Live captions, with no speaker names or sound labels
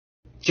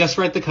Just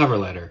write the cover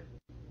letter.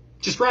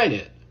 Just write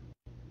it.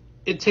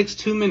 It takes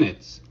 2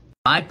 minutes.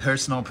 My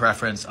personal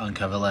preference on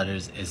cover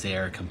letters is they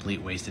are a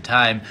complete waste of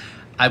time.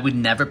 I would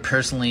never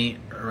personally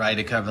write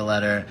a cover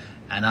letter,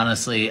 and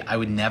honestly, I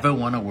would never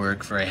want to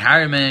work for a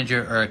hiring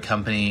manager or a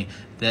company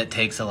that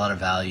takes a lot of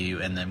value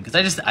in them,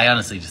 because I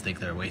honestly just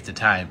think they're a waste of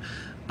time.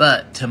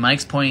 But to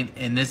Mike's point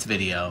in this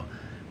video,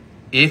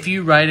 if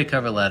you write a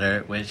cover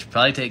letter, which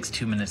probably takes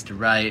 2 minutes to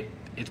write,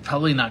 it's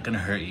probably not going to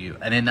hurt you.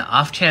 And in the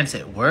off chance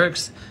it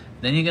works,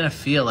 then you're going to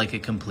feel like a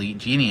complete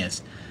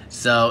genius.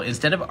 So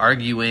instead of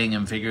arguing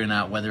and figuring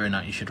out whether or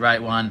not you should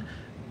write one,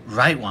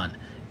 write one.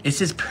 It's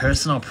just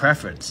personal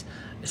preference.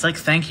 It's like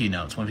thank you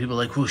notes. When people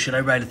are like, "Well, should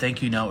I write a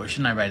thank you note or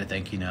shouldn't I write a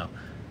thank you note?"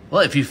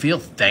 Well, if you feel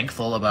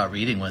thankful about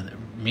meeting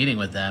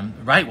with them,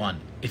 write one.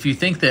 If you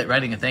think that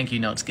writing a thank you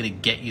note is going to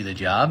get you the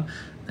job,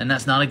 then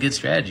that's not a good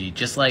strategy.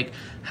 Just like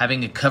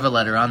having a cover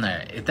letter on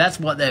there. If that's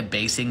what they're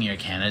basing your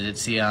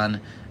candidacy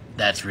on,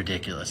 that's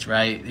ridiculous,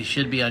 right? It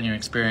should be on your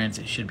experience.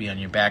 It should be on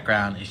your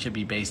background. It should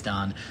be based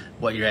on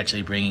what you're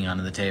actually bringing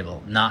onto the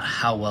table, not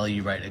how well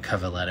you write a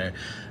cover letter.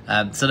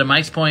 So to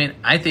Mike's point,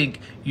 I think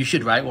you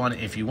should write one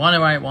if you want to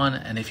write one,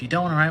 and if you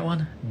don't want to write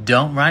one,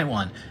 don't write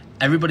one.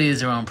 Everybody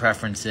has their own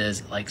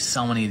preferences, like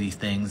so many of these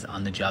things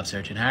on the job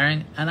search and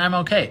hiring, and I'm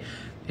okay.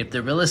 If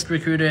the realist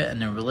recruiter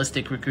and the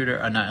realistic recruiter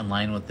are not in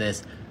line with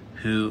this,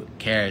 who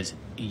cares?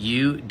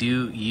 You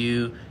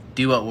do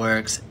what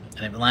works,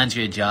 and if it lands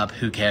you a job,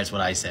 who cares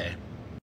what I say?